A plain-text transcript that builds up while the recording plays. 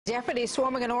Deputies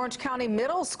swarming an Orange County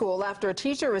Middle School after a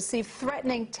teacher received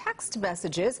threatening text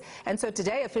messages. And so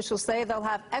today, officials say they'll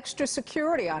have extra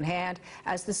security on hand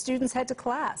as the students head to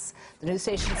class. The news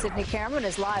station Sydney Cameron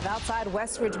is live outside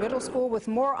Westridge Middle School with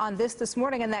more on this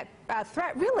morning. And that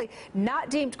threat really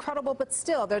not deemed credible, but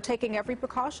still, they're taking every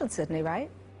precaution, Sydney, right?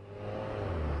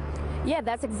 Yeah,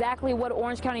 that's exactly what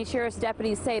Orange County Sheriff's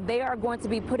deputies say. They are going to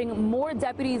be putting more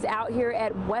deputies out here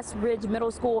at Westridge Middle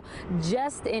School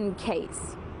just in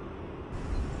case.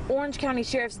 Orange County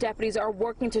Sheriff's deputies are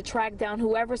working to track down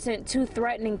whoever sent two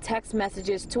threatening text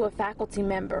messages to a faculty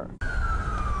member.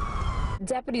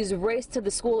 Deputies raced to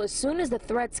the school as soon as the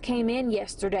threats came in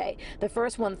yesterday. The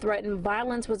first one threatened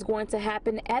violence was going to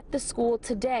happen at the school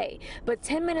today. But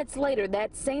 10 minutes later,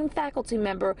 that same faculty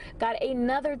member got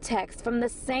another text from the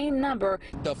same number.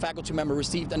 The faculty member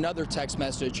received another text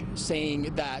message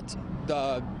saying that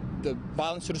the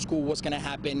violence to the school was going to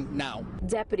happen now.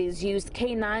 Deputies used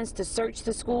K-9s to search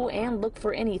the school and look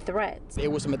for any threats.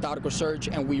 It was a methodical search,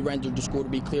 and we rendered the school to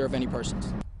be clear of any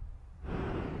persons.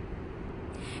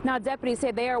 Now, deputies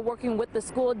say they are working with the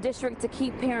school district to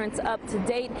keep parents up to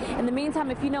date. In the meantime,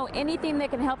 if you know anything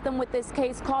that can help them with this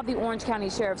case, call the Orange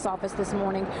County Sheriff's Office this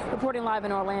morning. Reporting live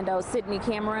in Orlando, Sydney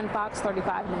Cameron, Fox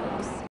 35 News.